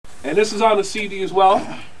And this is on the CD as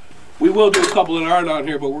well. We will do a couple of art on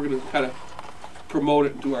here, but we're going to kind of promote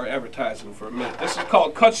it and do our advertising for a minute. This is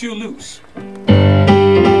called Cut You Loose.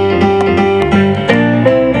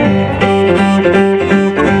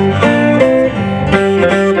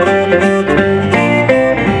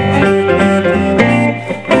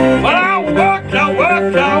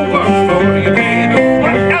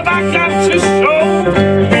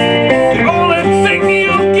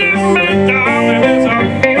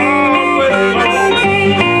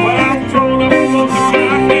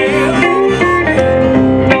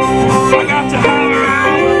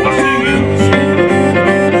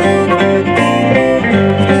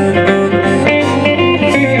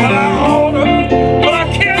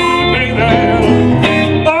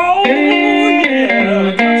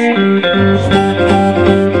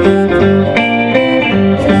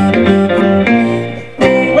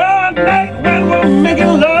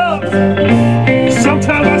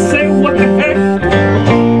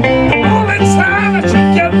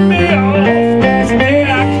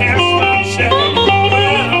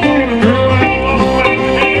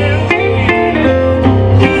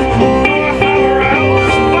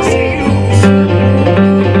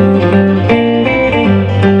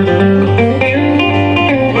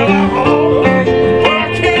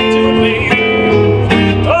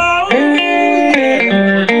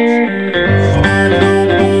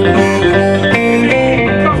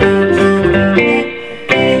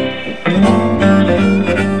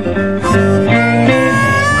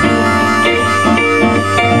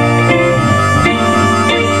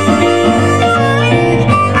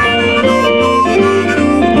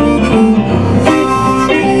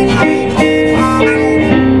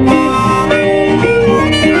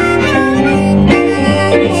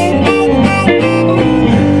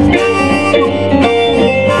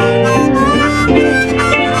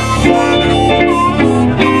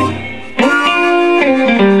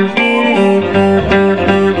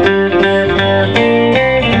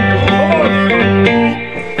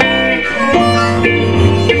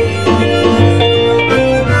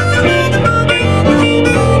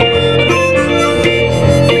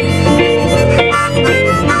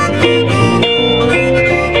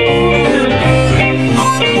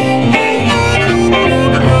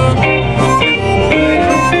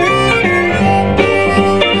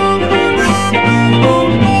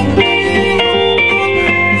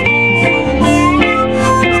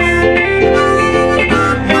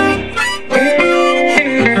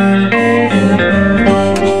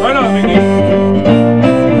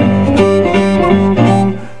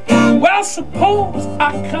 Suppose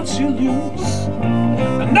I cut you loose.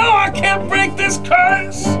 I know I can't break this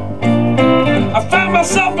curse. I found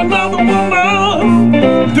myself another woman,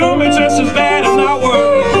 do me just as bad and not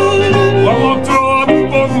worse. I won't throw up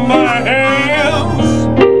both my hands.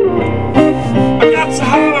 I got to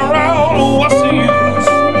holler around, oh, what's the use?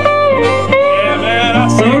 Yeah, man, I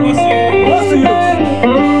say, what's the use? What's the use?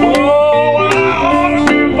 Oh,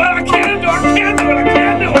 well, but I can't do it, I can't do it, I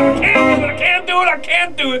can't do it, I can't do it, I can't do it, I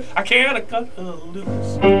can't do it. I can't cut her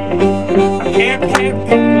loose. I can't cut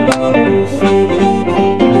her loose.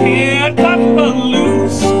 Can't cut her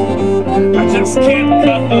loose. I just can't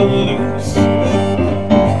cut her loose.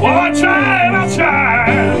 Well, I tried.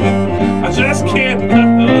 I just can't cut her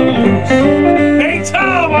loose. Hey,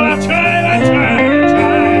 Tom, well, I tried.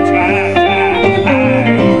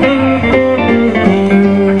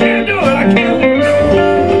 I can't do it, I can't do it.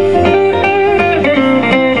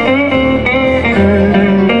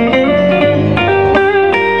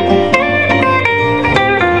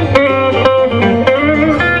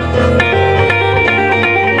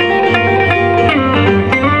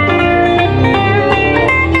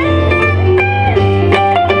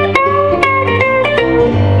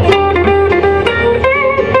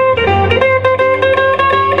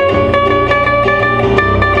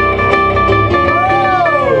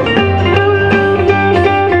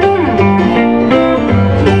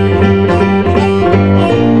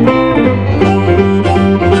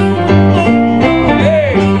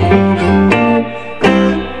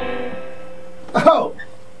 Oh!